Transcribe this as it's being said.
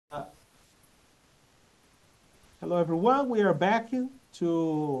Hello, everyone. We are back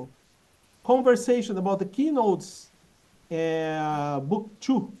to conversation about the Keynotes book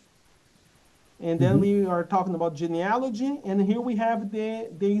 2. And then we are talking about genealogy. And here we have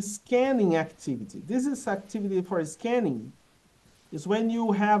the scanning activity. This is activity for scanning. It's when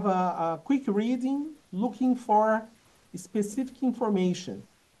you have a quick reading looking for specific information.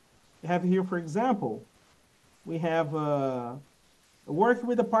 We have here, for example, we have work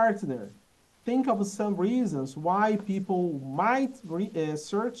with a partner. Think of some reasons why people might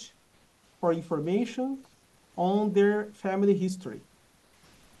search for information on their family history.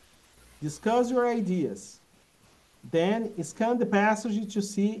 Discuss your ideas. Then scan the passage to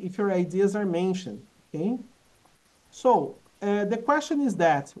see if your ideas are mentioned, okay? So the question is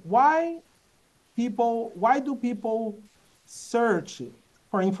that, why do people search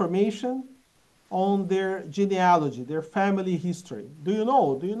for information on their genealogy, their family history? Do you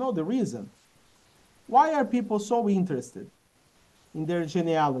know the reason? Why are people so interested in their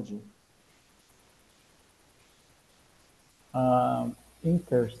genealogy?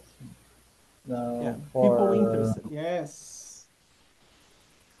 Interest. Yeah, For people interested. Yes.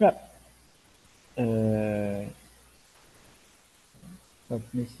 yeah.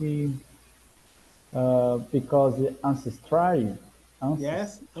 Let me see. Because the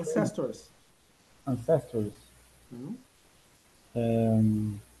Yes, ancestors. ancestors. Mhm.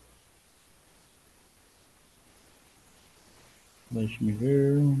 Deixa-me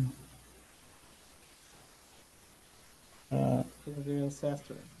ver. Their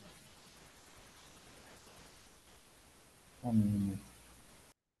ancestor. 1 minute.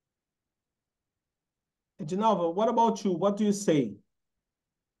 Genova, what about you? What do you say?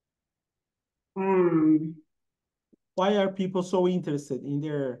 Why are people so interested in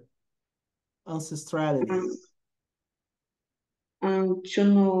their ancestrality? To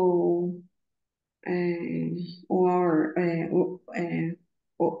know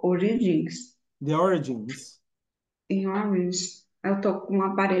origins. The origins. Em origins. Eu tô com um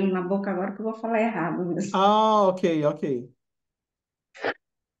aparelho na boca agora que eu vou falar errado. Ah, okay.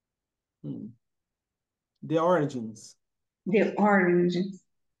 The origins. The origins.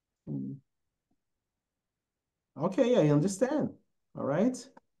 Okay, I understand. All right.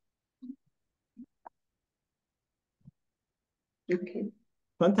 Okay.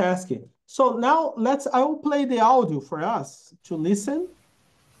 Fantastic. So now I will play the audio for us to listen,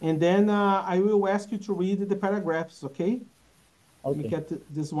 and then I will ask you to read the paragraphs, okay? Okay. Look at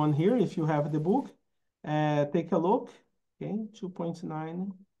this one here, if you have the book. Take a look, okay,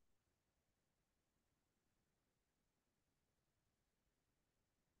 2.9.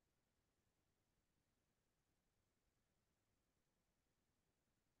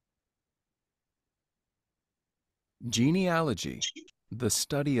 Genealogy, the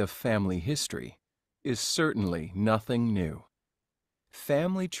study of family history, is certainly nothing new.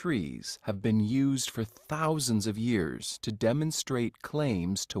 Family trees have been used for thousands of years to demonstrate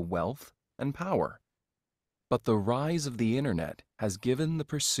claims to wealth and power. But the rise of the internet has given the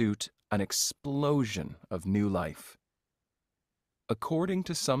pursuit an explosion of new life. According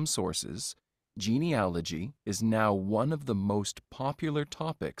to some sources, genealogy is now one of the most popular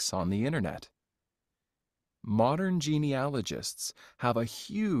topics on the internet. Modern genealogists have a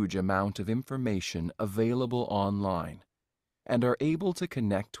huge amount of information available online and are able to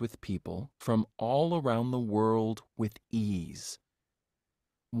connect with people from all around the world with ease.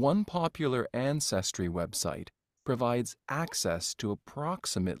 One popular ancestry website provides access to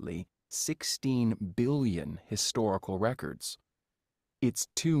approximately 16 billion historical records. Its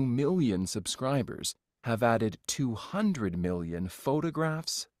 2 million subscribers have added 200 million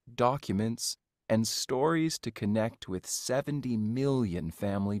photographs, documents, and stories to connect with 70 million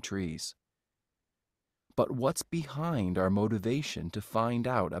family trees. But what's behind our motivation to find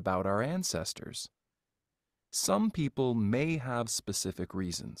out about our ancestors? Some people may have specific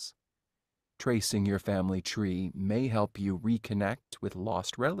reasons. Tracing your family tree may help you reconnect with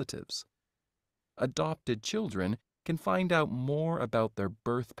lost relatives. Adopted children can find out more about their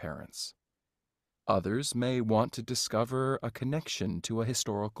birth parents. Others may want to discover a connection to a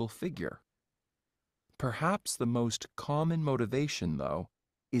historical figure. Perhaps the most common motivation, though,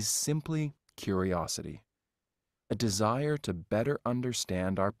 is simply curiosity, a desire to better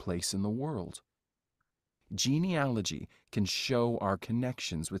understand our place in the world. Genealogy can show our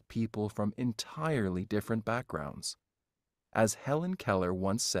connections with people from entirely different backgrounds. As Helen Keller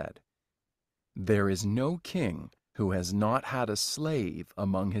once said, "There is no king who has not had a slave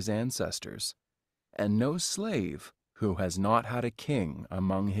among his ancestors, and no slave who has not had a king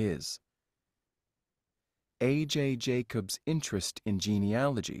among his." A.J. Jacobs' interest in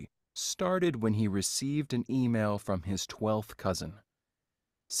genealogy started when he received an email from his 12th cousin.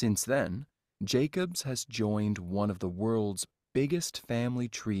 Since then, Jacobs has joined one of the world's biggest family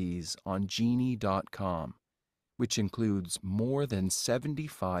trees on Genie.com, which includes more than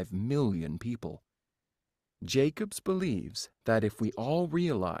 75 million people. Jacobs believes that if we all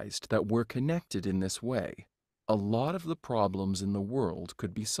realized that we're connected in this way, a lot of the problems in the world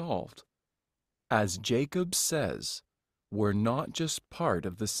could be solved. As Jacobs says, we're not just part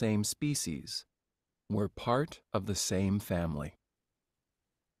of the same species, we're part of the same family.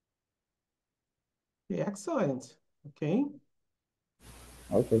 Okay, excellent. Okay.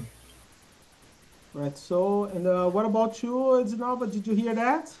 Okay. Right. So, and what about you, Zinalva? Did you hear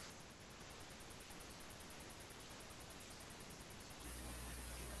that?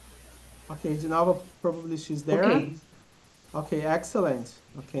 Okay, Zinalva, probably she's there. Okay. Okay, excellent.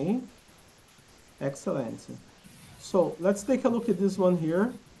 Okay, excellent. So let's take a look at this one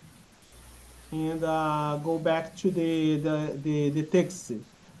here and go back to the text.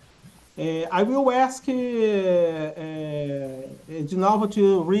 I will ask Ginalva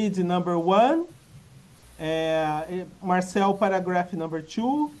to read number 1, Marcel paragraph number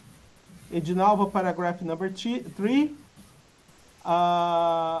 2, Edinalva paragraph number 3,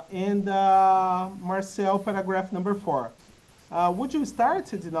 and Marcel paragraph number 4. Would you start,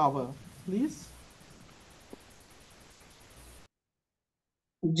 Edinalva, please?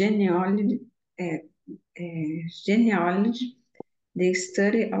 Genealogy, genealogy, the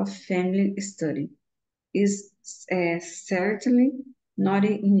study of family study, is certainly not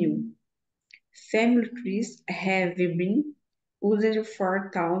new. Family trees have been used for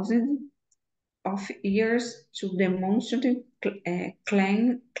thousands of years to demonstrate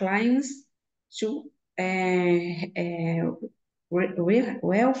claims to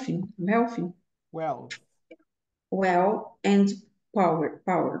wealthy, Well, wealth and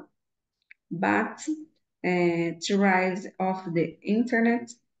power. But the rise of the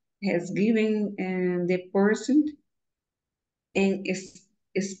internet has given the person an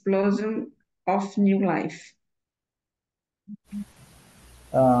explosion of new life.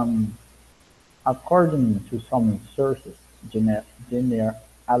 According to some sources,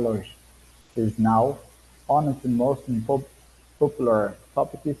 genealogy is now one of the most popular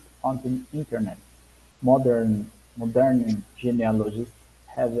topics on the internet. Modern genealogists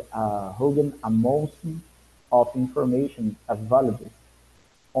have a huge amount of information available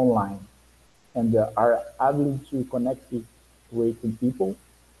online and are able to connect with people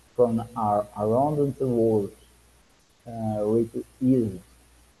from around the world with ease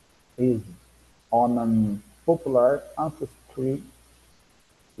on a popular ancestry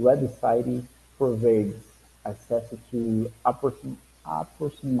website provides access to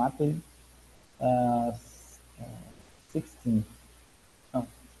approximately uh, 16, no,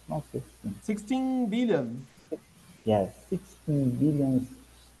 not 16, 16 billion. yes, 16 billion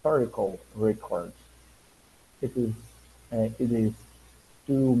historical records. It is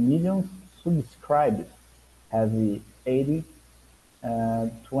 2 million subscribers, have 80,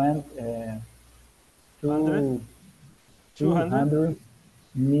 20, 100, 200. 200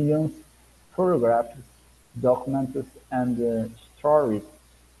 million photographs, documents, and stories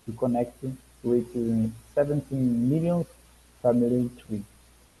to connect with 17 million family trees.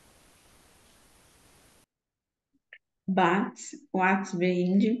 But what's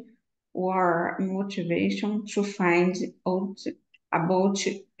behind our motivation to find out about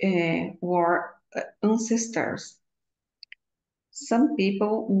our ancestors? Some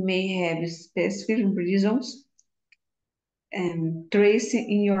people may have specific reasons, and tracing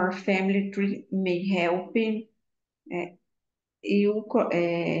in your family tree may help you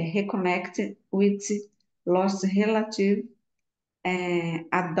reconnect with lost relative and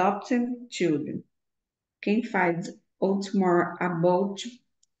adopted children. Can find out more about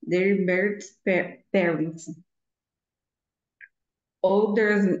their birth parents.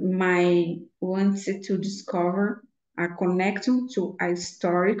 Others might want to discover a connection to a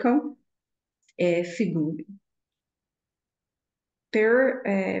historical figure.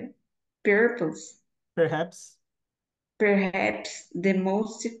 Purpose, Perhaps. perhaps the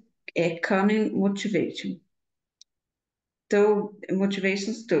most common motivations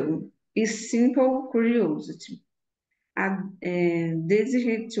too, is simple curiosity, a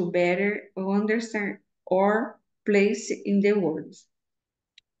desire to better understand our place in the world.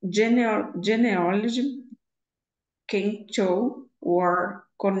 Genealogy can show or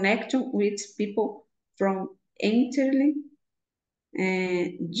connect with people from entirely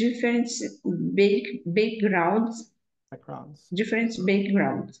different backgrounds,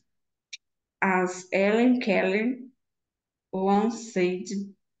 Backgrounds. As Ellen Keller once said,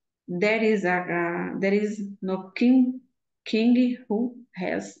 there is no king who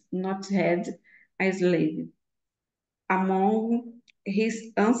has not had a slave among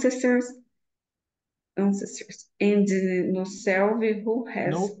his ancestors, and no servant who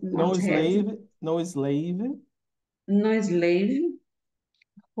has No not had slave, no slave. no slave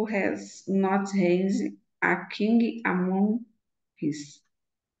who has not raised a king among his.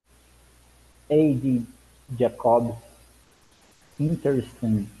 A.D. Jacob's interest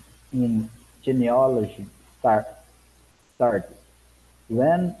in genealogy started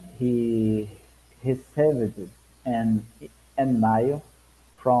when he received an email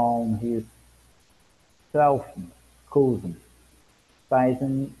from his 12th cousin,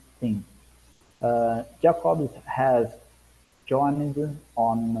 Tyson Singh. Jacobs has joined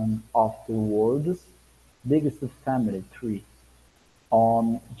on of the world's biggest family tree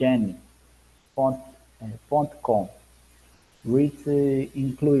on Geni.com, which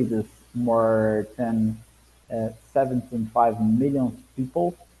includes more than 75 million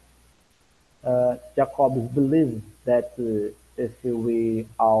people. Jacobs believes that if we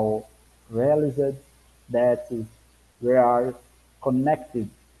all realize that we are connected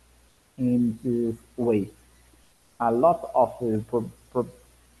in this way, a lot of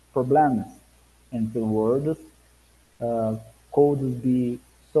problems in the world uh, could be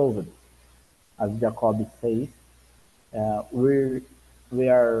solved. As Jacob says, uh, we we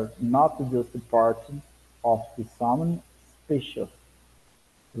are not just part of the same species;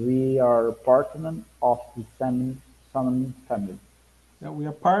 we are part of the same family. That we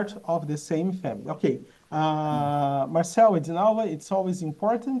are part of the same family. Okay. Marcel and Dinalva, it's always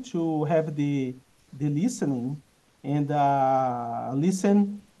important to have the listening and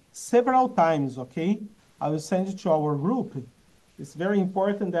listen several times, okay? I will send it to our group. It's very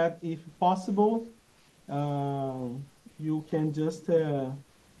important that if possible, you can just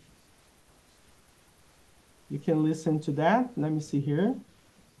you can listen to that. Let me see here.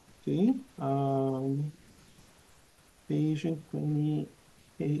 Okay. Page 20,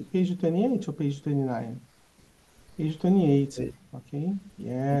 page 28 or page 29? Page 28, okay?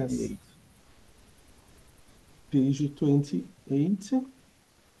 Yes, page 28.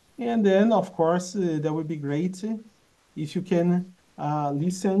 And then, of course, that would be great if you can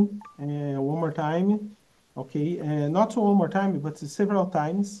listen one more time, okay? Not one more time, but several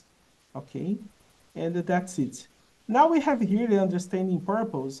times, okay? And that's it. Now we have here the understanding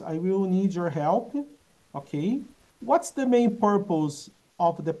purpose. I will need your help, okay? What's the main purpose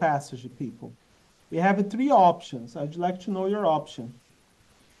of the passage, people? We have three options. I'd like to know your option.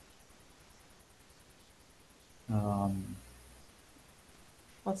 Um,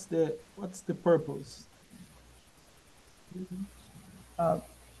 What's the purpose?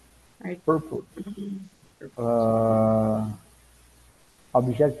 Purpose, uh,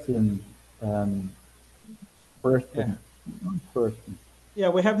 objection, um, Yeah. person. Yeah,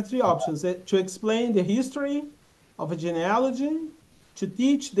 we have three options. To explain the history of a genealogy, to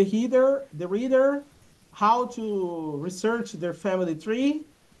teach the reader how to research their family tree,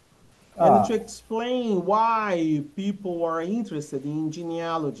 and to Ah, explain why people are interested in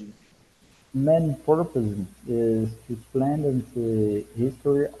genealogy. main purpose is to explain the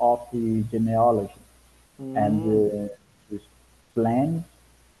history of the genealogy and Mm, to explain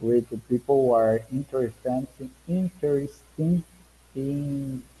with the people who are interested in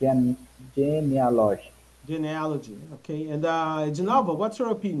genealogy. genealogy, okay. And Genova, what's your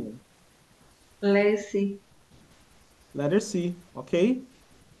opinion? Let's see. Letter C, okay.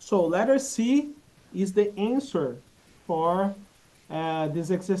 So letter C is the answer for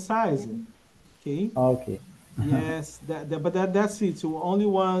this exercise, okay. Okay. Yes, that's it. So only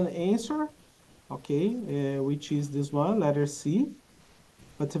one answer, okay, which is this one, letter C.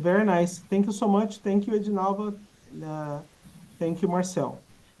 But very nice. Thank you so much. Thank you, Edinalva. Uh, thank you, Marcel.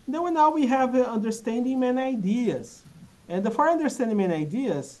 Now we have understanding main ideas. And for understanding main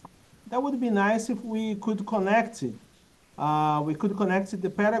ideas, that would be nice if we could connect the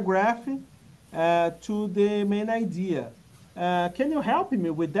paragraph to the main idea. Can you help me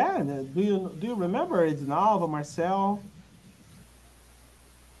with that? Do you remember, Edinalva, Marcel?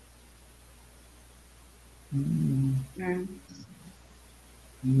 Um,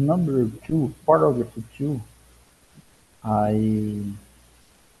 Number two, paragraph two. I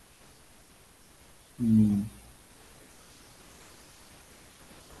mm,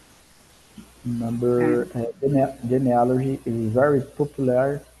 number um, genealogy is very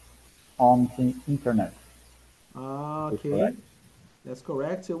popular on the internet. Is this Okay, correct? that's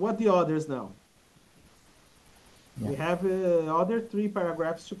correct. So what the others now? Yeah. We have other three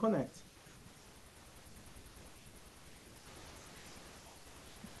paragraphs to connect.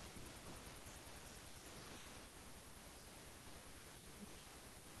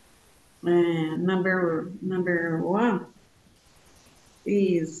 Number one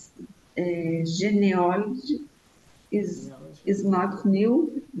is genealogy is not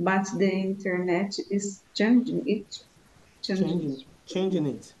new, but the internet is changing it. Changing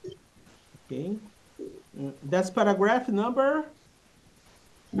it. Okay. That's paragraph number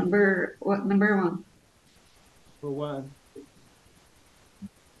Number one. number one.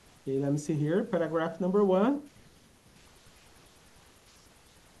 Okay, let me see here. Paragraph number one.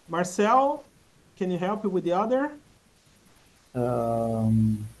 Marcel, can you help me with the other?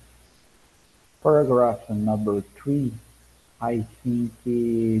 Paragraph number 3, I think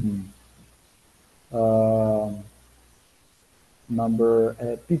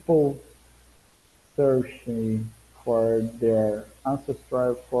people searching for their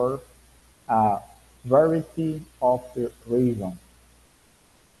ancestry for a variety of reasons.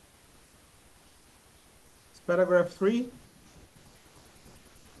 It's paragraph 3.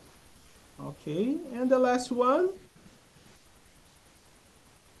 Okay, and the last one.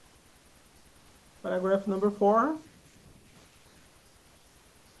 Paragraph number 4.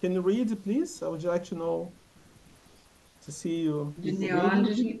 Can you read, please? I would like to know, to see you.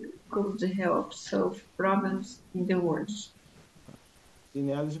 Genealogy could help solve problems in the world.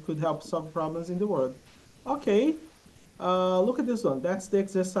 Genealogy could help solve problems in the world. Okay, look at this one. That's the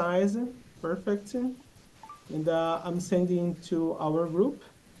exercise. Perfect. And I'm sending to our group.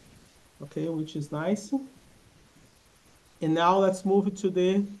 Okay, which is nice. And now let's move to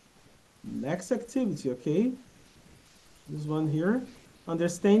the next activity, okay? This one here,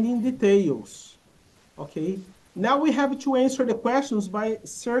 understanding details. Okay, now we have to answer the questions by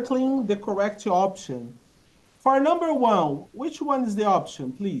circling the correct option. For number one, which one is the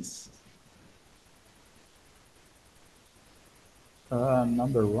option, please?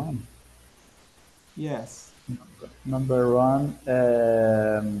 Number 1. Yes. Number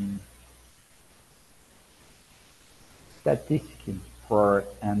 1, statistics for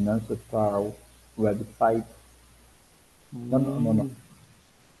an ancestral website. No.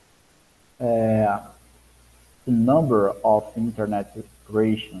 The number of internet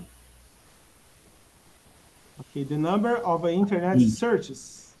creations. Okay, the number of internet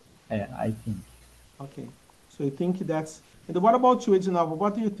searches. I think. Okay, so you think that's, and what about you, Edinaldo?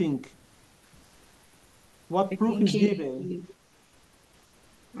 What do you think? What proof is given?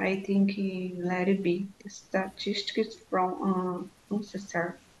 I think let it be statistics from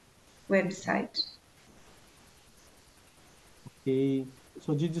ancestral website. Okay,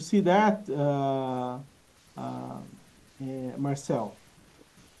 so did you see that, Marcel?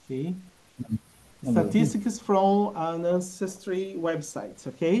 Okay, statistics from an ancestry website,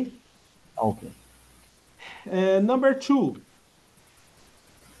 okay? Okay. Number 2.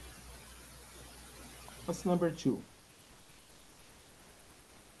 What's number 2?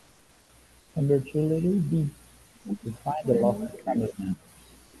 Number 2, let it be. To find the lost cameraman.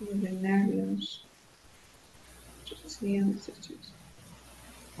 In the Netherlands.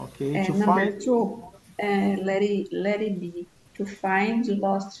 Okay, to number find. 2, let it be to find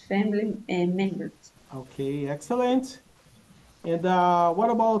lost family members. Okay, excellent. And what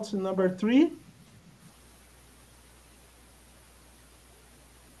about number 3?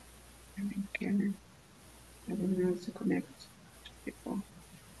 I don't know how to connect to people.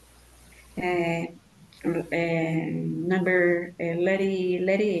 Number let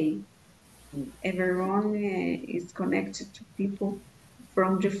it everyone is connected to people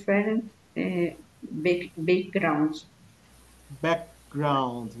from different backgrounds.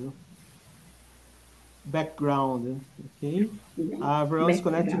 Background, okay? Everyone's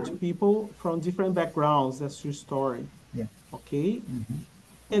connected to people from different backgrounds. That's your story. Yeah. Okay.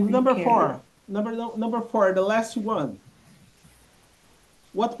 And number 4, number 4, the last one.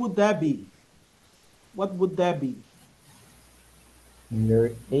 What would that be? What would that be?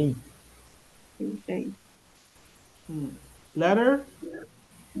 Letter A. Letter?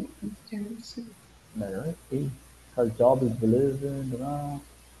 Letter A. Her job is delivered.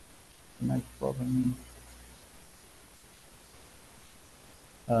 Next problem.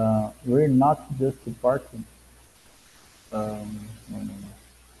 We're not just a party. No.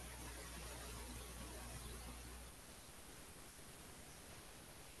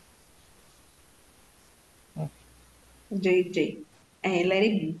 JJ. Let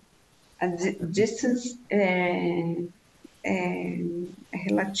it be. A distance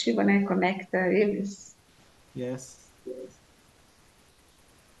relativa, né? Conecta eles. Yes.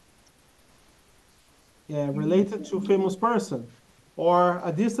 Yeah, related to famous person, or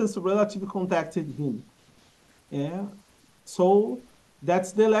a distance relative contacted him. Yeah. So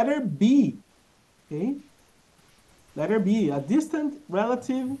that's the letter B. Okay. Letter B, a distant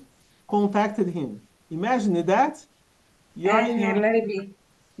relative contacted him. Imagine that. You're in your, let it be.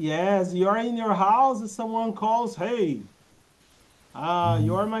 yes, you're in your house and someone calls, hey,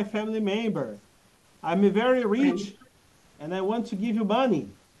 you're my family member. I'm very rich and I want to give you money.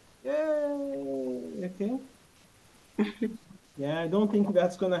 Yay, okay. Yeah, I don't think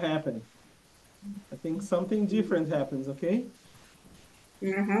that's gonna happen. I think something different happens, okay?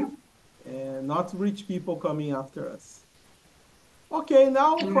 Mm-hmm. And not rich people coming after us. Okay,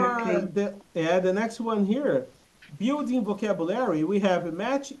 now for Okay. the next one here, building vocabulary, we have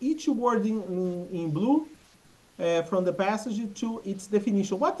match each word in blue from the passage to its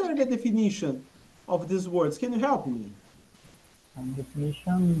definition. What are the definition of these words? Can you help me?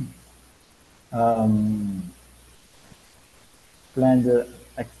 Definition. Um,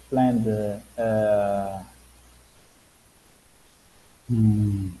 explain the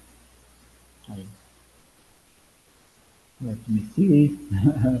hmm, let me see.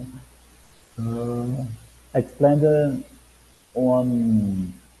 uh, explain the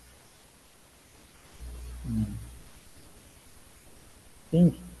on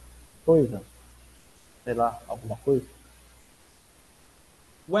think, coisa, sei lá, alguma coisa.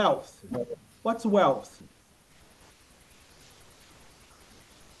 Wealth. What's wealth?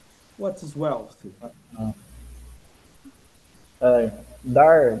 What is wealth?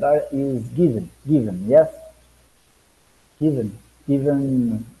 Dar is given, yes,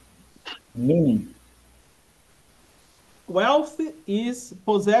 given meaning. Wealth is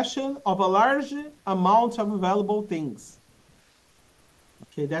possession of a large amount of valuable things.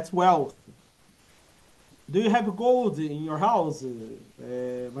 Okay, that's wealth. Do you have gold in your house,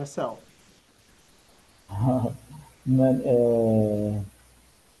 Marcel? Man,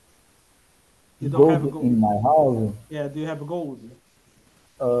 You don't have gold gold. in my house. Yeah, do you have gold?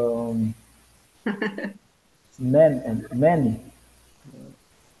 Um, many.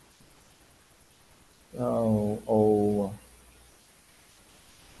 Oh,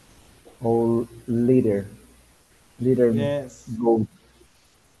 liter Yes. gold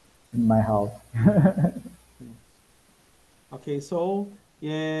in my house. Okay, so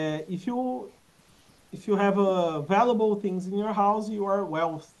yeah, if you have valuable things in your house, you are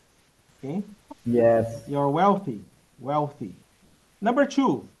wealth. Okay, Yes. you're wealthy, wealthy. Number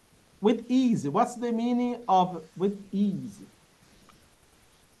two, with ease. What's the meaning of with ease?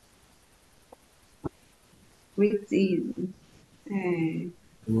 With ease. Uh,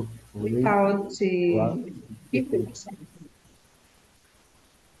 Re- without difficult. difficulty.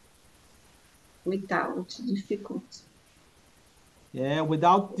 Without difficulty. Yeah,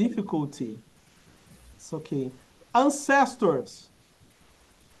 without difficulty. It's okay. Ancestors.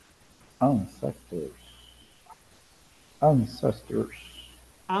 Ancestors. Ancestors.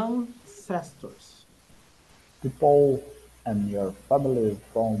 Ancestors. People and your family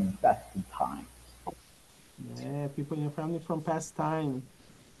from past times. Yeah, people in your family from past time.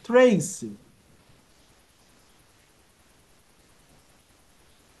 Trace.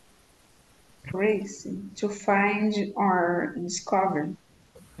 Trace. To find or discover.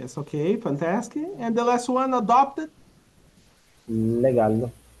 It's okay, fantastic. And the last one, adopted.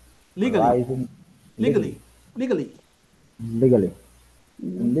 Legal. Legally, Rising. Legally. legally, legally. Legally.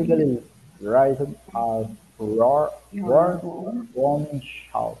 Mm-hmm. Legally rising as war, Your war own. one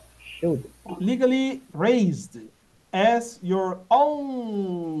should. Legally raised as your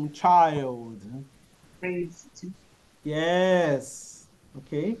own child. Raised. Yes.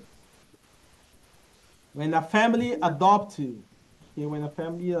 Okay. When a family adopts you. Okay, when a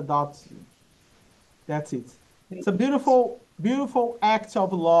family adopts you. That's it. It's a beautiful, beautiful act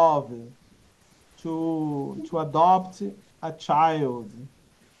of love to adopt a child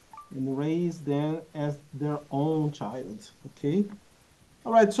and raise them as their own child. Okay.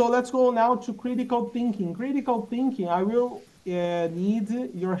 All right, so let's go now to critical thinking. Critical thinking, I will need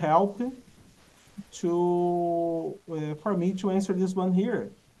your help to for me to answer this one here.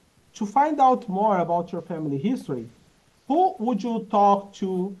 To find out more about your family history, who would you talk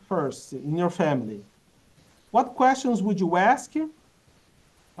to first in your family? What questions would you ask?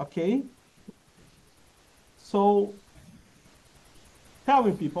 Okay, so tell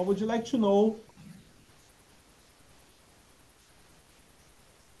me, people, would you like to know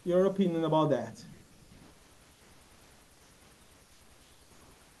your opinion about that?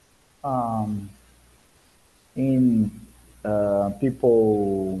 Um, in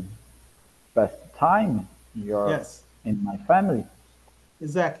people past time, you're Yes, in my family.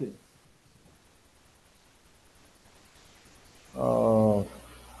 exactly. Uh,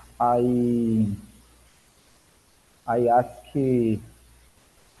 I I ask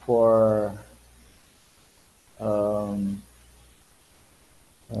for um,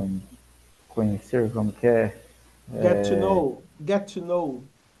 Conhecer, como que é? Get to know. Get to know.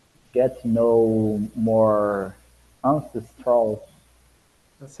 Get to know more ancestral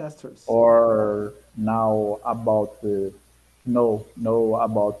Ancestors. or now about know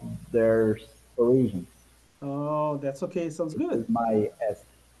about their origins. Oh, that's okay. Sounds This good. is my ask.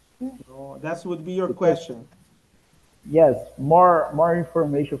 Oh, that would be your Because, question. yes, more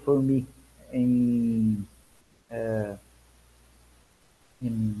information for me in uh,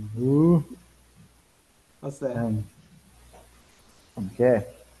 in What's that? okay,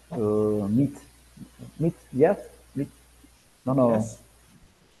 meat, yes, meat. No. Yes.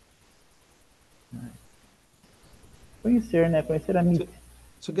 Conhecer, né? Conhecer a meat.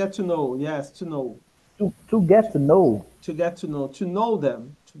 To get to know. Yes, to know. To get to know. To get to know. To know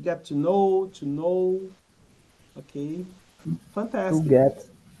them. To get to know. To know. Okay. To Fantastic. get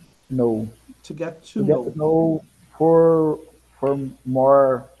know. To get To to get to know. know for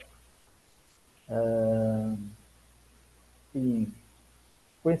more sim,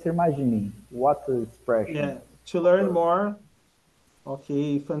 conhecer mais de mim. What expression? Yeah. To learn more.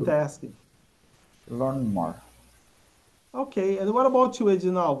 Okay. Fantastic. Learn more. Okay. And what about you,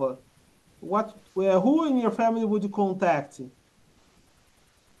 Edinalva? Who in your family would you contact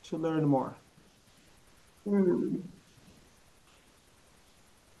to learn more? Hum,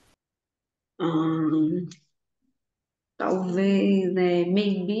 hum, talvez,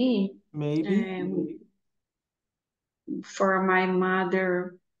 maybe, Maybe é, for my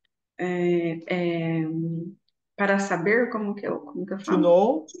mother, é, é, para saber como que eu to falo?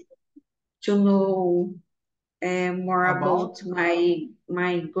 know To know more about. about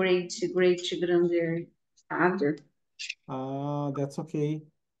my great grandfather. That's okay.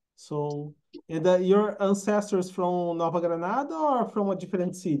 So, and your ancestors from Nova Granada or from a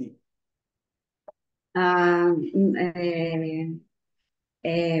different city? Ah,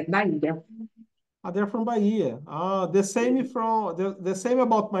 é, Bahia. They're from Bahia. The same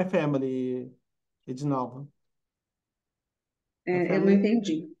about my family, Edinalva. My Eu não family,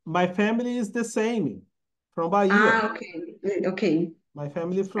 entendi. my family is the same from Bahia. Ah, ok, ok. My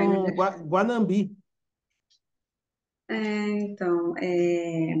family Aí me from deixa. Guanambi. Então,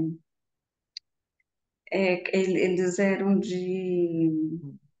 eles eram de.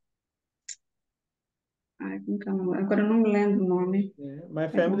 Ai, como que é o nome? Agora eu não me lembro o nome. Yeah, my É uma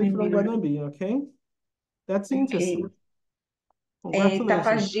family from memória. Guanambi. Okay, that's Ok. interesting. É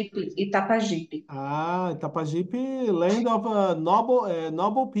Congratulations. Itapajipe. Itapajipe, land of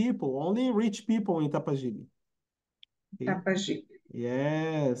noble people, only rich people in Itapajipe. Okay. Itapajipe.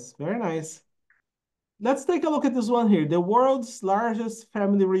 Yes, very nice. Let's take a look at this one here. The world's largest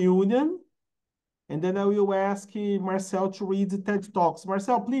family reunion. And then I will ask Marcel to read the TED Talks.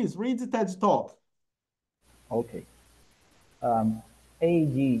 Marcel, please read the TED Talk. Okay.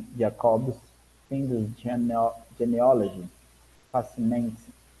 A.G. Jacobs, Findus genealogy, fascinates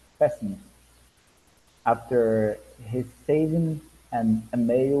after receiving an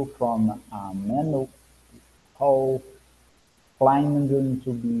email from a man who claimed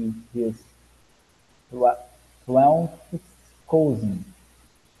to be his 12th cousin.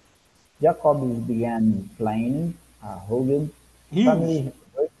 Jacobs began planning a rugged Huge, family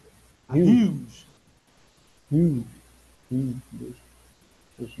a huge, huge. huge, huge.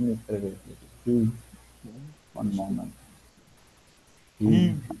 Deixa me escrever. Huge. One moment. Huge.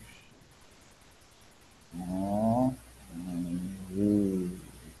 Huge. Oh, huge.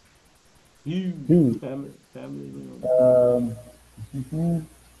 Huge Huge. family reunion.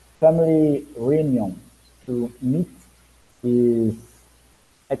 Family reunion to meet his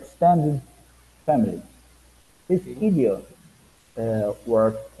extended family. His Okay. idea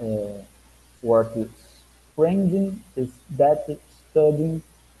worth springing is that studying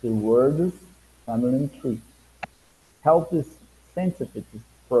the world's family tree helps scientific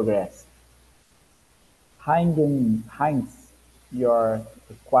progress. Hence your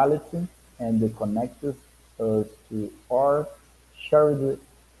equality and connects us to our shared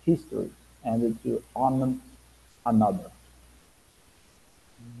history and to one another.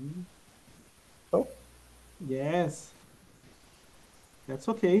 Mhm. So, Yes, that's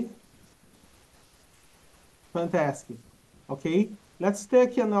okay. Fantastic. Okay, let's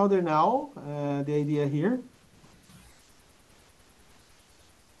take another now, the idea here.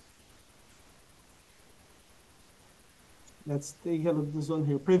 Let's take a look at this one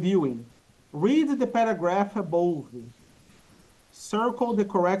here. Previewing. Read the paragraph above. Circle the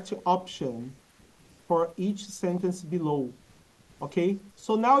correct option for each sentence below. Okay,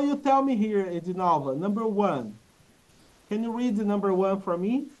 so now you tell me here, Edinalva, number one. Can you read the number one for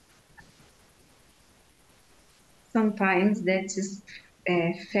me? Sometimes that is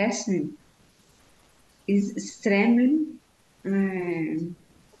fascinating. is extremely and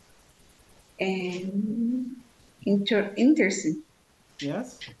interesting.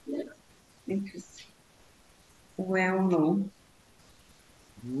 Yes? Interesting. Well known.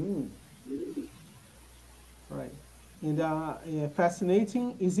 Right. And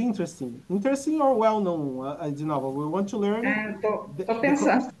fascinating is interesting. Interesting or well-known, de novo. We want to learn Tô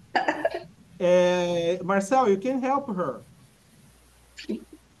pensando. Marcel, you can help her.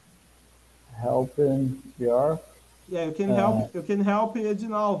 Helping your Yeah, you can help. You can help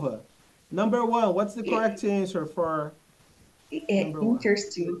Edinalva. Number one. What's the correct answer for number one?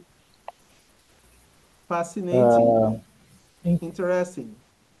 Interesting. Fascinating. in- Interesting.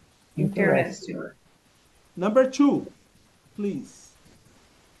 Interesting. Number two, please.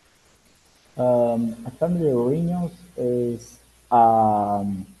 A family reunion is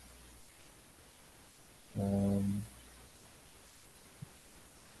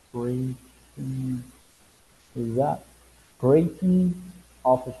greeting, is that greeting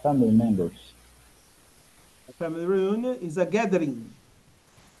of family members. A family reunion is a gathering.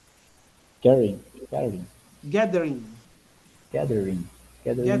 Gathering, Gathering. gathering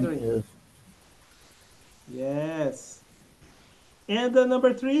is Yes. And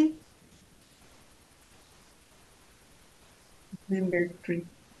number three. Number 3.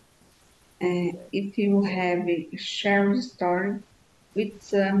 If you have a shared story with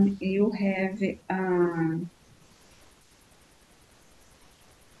some, you have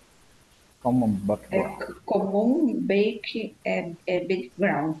common a background. common background.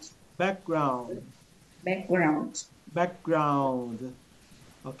 Background.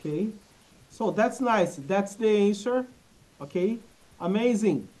 Okay. So that's nice. That's the answer. Okay.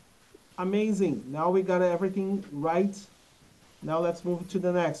 Amazing. Amazing. Now we got everything right. Now let's move to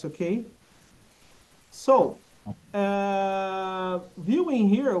the next. Okay. So, viewing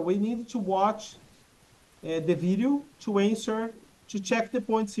here, we need to watch the video to answer, to check the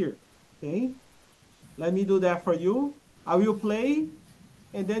points here. Okay. Let me do that for you. I will play,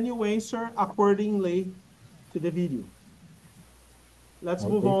 and then you answer accordingly to the video. Let's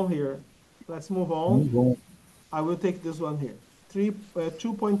move on here. Let's move on. I will take this one here.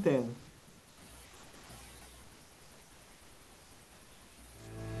 2.10.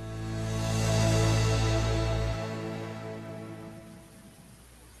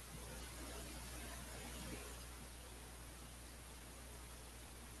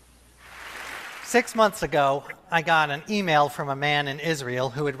 Six months ago, I got an email from a man in Israel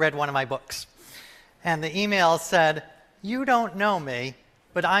who had read one of my books. And the email said, "You don't know me,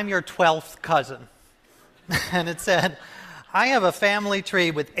 but I'm your 12th cousin." And it said, "I have a family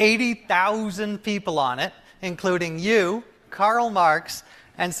tree with 80,000 people on it, including you, Karl Marx,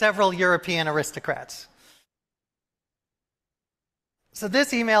 and several European aristocrats." So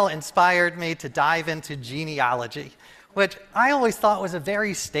this email inspired me to dive into genealogy, which I always thought was a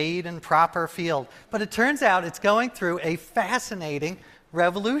very staid and proper field. But it turns out it's going through a fascinating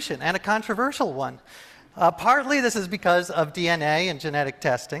revolution, and a controversial one. Partly this is because of DNA and genetic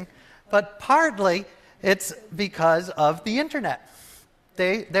testing, but partly it's because of the internet.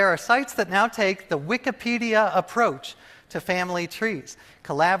 There are sites that now take the Wikipedia approach to family trees,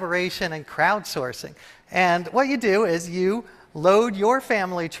 collaboration and crowdsourcing. And what you do is you load your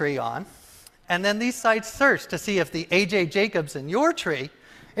family tree on, and then these sites search to see if the A.J. Jacobs in your tree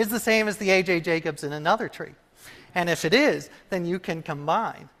is the same as the A.J. Jacobs in another tree. And if it is, then you can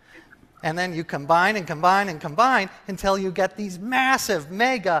combine. And then you combine and combine and combine until you get these massive,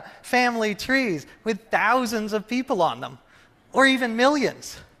 mega family trees with thousands of people on them, or even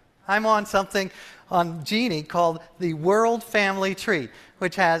millions. I'm on something on Genie called the World Family Tree,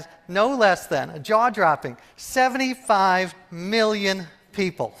 which has no less than, a jaw-dropping, 75 million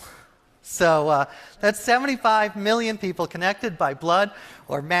people. So that's 75 million people connected by blood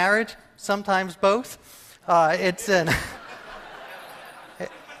or marriage, sometimes both. It's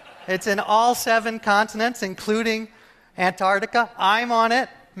in all 7 continents, including Antarctica. I'm on it.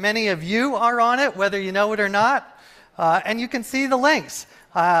 Many of you are on it, whether you know it or not. And you can see the links.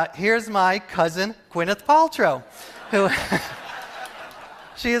 Here's my cousin, Gwyneth Paltrow, who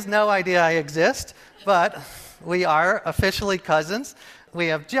she has no idea I exist, but we are officially cousins. We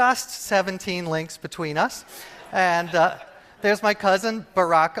have just 17 links between us. And there's my cousin,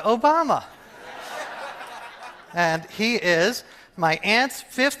 Barack Obama. And he is my aunt's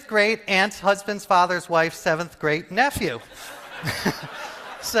 5th great aunt's husband's father's wife's 7th great nephew.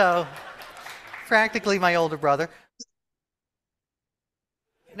 So, practically my older brother.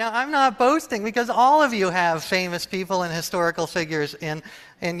 Now, I'm not boasting because all of you have famous people and historical figures in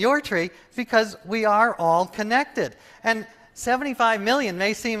your tree because we are all connected. And 75 million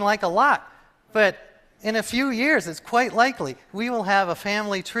may seem like a lot, but in a few years, it's quite likely we will have a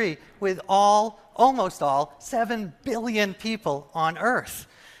family tree with almost all 7 billion people on Earth.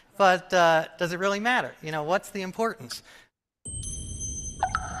 But does it really matter? You know, what's the importance?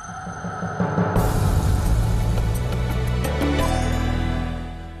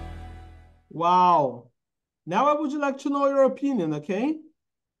 Wow. Now I would like to know your opinion, okay?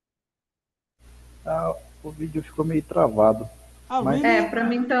 O vídeo ficou meio travado. Oh, Mas- really? Para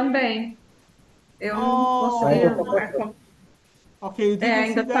mim também. Eu não Oh. consegui. Okay, you didn't see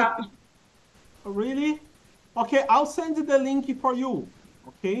Ainda that? tá. Really? Okay, I'll send you the link for you,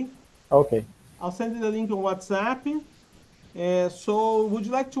 okay? Ok. I'll send you the link on WhatsApp. So would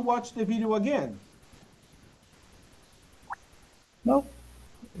you like to watch the video again? Não.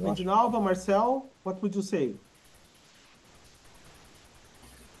 Eu acho. Edinalva, Marcel, what would you say?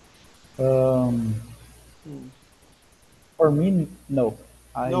 For me, no.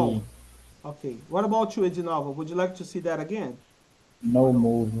 No. Okay. What about you, Edinalva? Would you like to see that again? No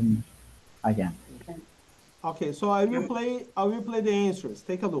moving again. Okay, so I will play the answers.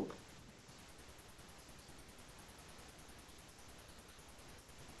 Take a look.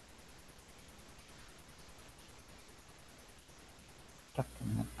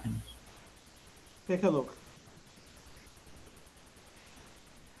 Take a look.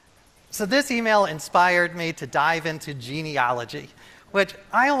 So this email inspired me to dive into genealogy, which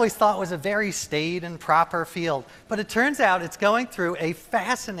I always thought was a very staid and proper field. But it turns out it's going through a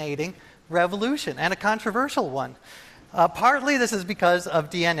fascinating revolution, and a controversial one. Partly this is because of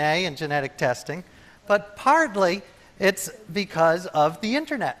DNA and genetic testing, but partly it's because of the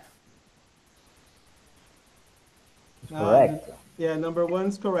internet. Correct. Yeah, number 1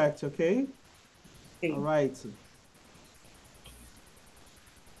 is correct, okay? Okay. All right.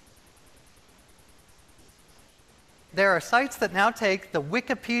 There are sites that now take the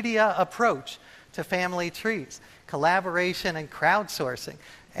Wikipedia approach to family trees, collaboration and crowdsourcing.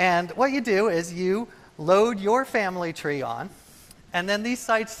 And what you do is you load your family tree on, and then these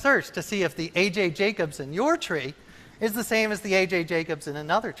sites search to see if the A.J. Jacobs in your tree is the same as the A.J. Jacobs in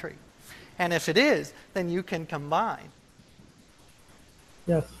another tree. And if it is, then you can combine.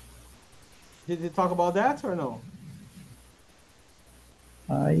 Yes. Did you talk about that or no?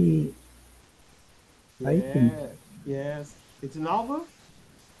 I think. Yes. Edinalva?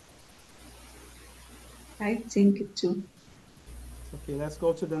 I think too. Okay, let's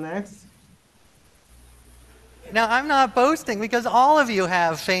go to the next. Now, I'm not boasting because all of you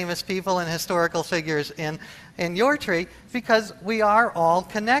have famous people and historical figures in your tree because we are all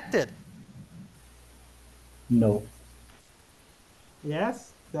connected. No.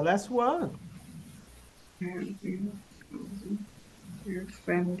 Yes, the last one. Your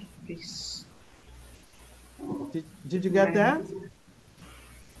friend, please. Did you get that?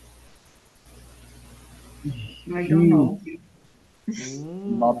 I don't know.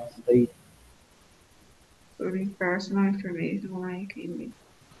 Not state. Storing personal information like in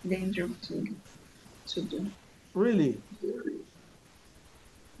danger thing to do. Really?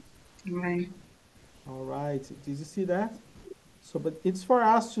 Right. All right. Did you see that? So, but it's for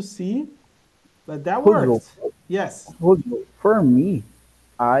us to see, but that Roosevelt. worked. Yes. Roosevelt. For me,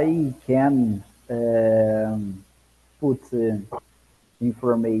 I can put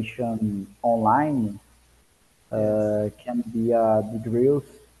information online. Can be the drills,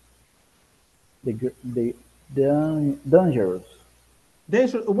 the dangerous.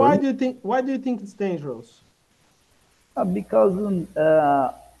 Dangerous. Why do you think it's dangerous? Because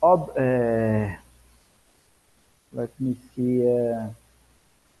let me see.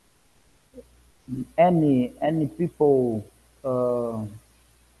 Any people.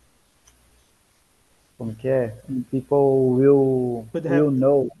 Como que é? People will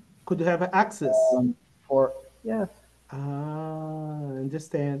know. Could have access. For yes.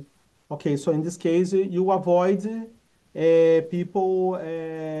 Understand. Okay, so in this case, you avoid people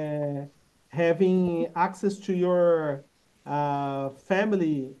having access to your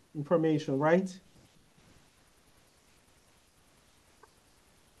family information, right?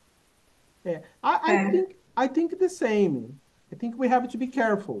 Yeah, I think the same. I think we have to be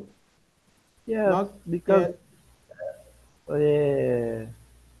careful. Yes, because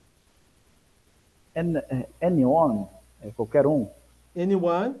anyone, qualquer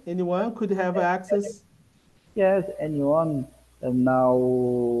anyone could have access. Yes, anyone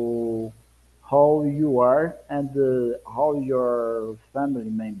now how you are and how your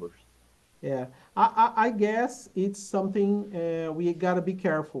family members. Yeah, I guess it's something we gotta be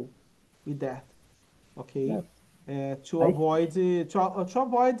careful with that. Okay, to avoid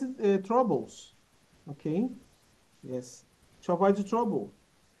troubles. Okay, yes, to avoid trouble.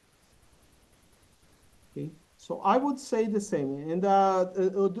 So I would say the same. And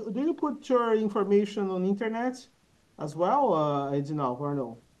do you put your information on internet as well, Edinal, or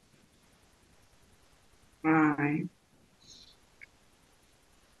no?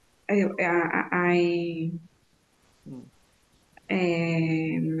 I, I, Hmm.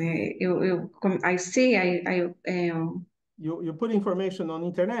 I see, You put information on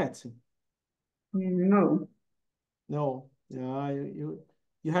internet? no. No. Yeah,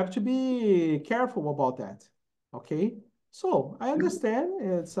 you have to be careful about that. Okay? So I understand.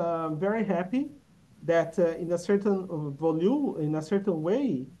 It's very happy that in a certain volume, in a certain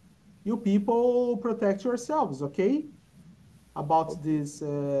way, you people protect yourselves, okay? About these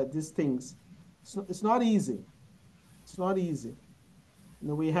things. It's not easy. It's not easy. You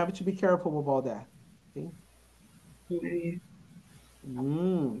know, we have to be careful about that. Okay.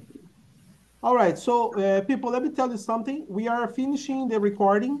 Mm. All right. So, people, let me tell you something. We are finishing the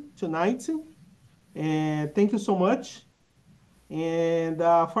recording tonight, and thank you so much. And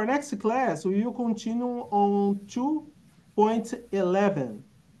for next class, we will continue on 2.11.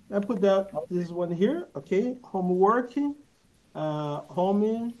 I put this one here. Okay. Homework.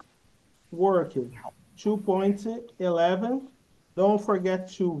 Homework. 2.11. Don't forget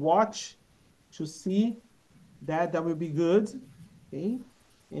to watch to see that. That will be good. Okay.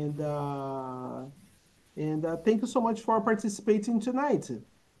 And thank you so much for participating tonight.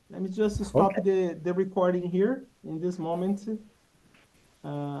 Let me just stop Okay. the recording here in this moment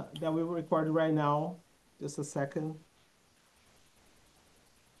that we record right now. Just a second.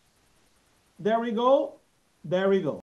 There we go. There we go.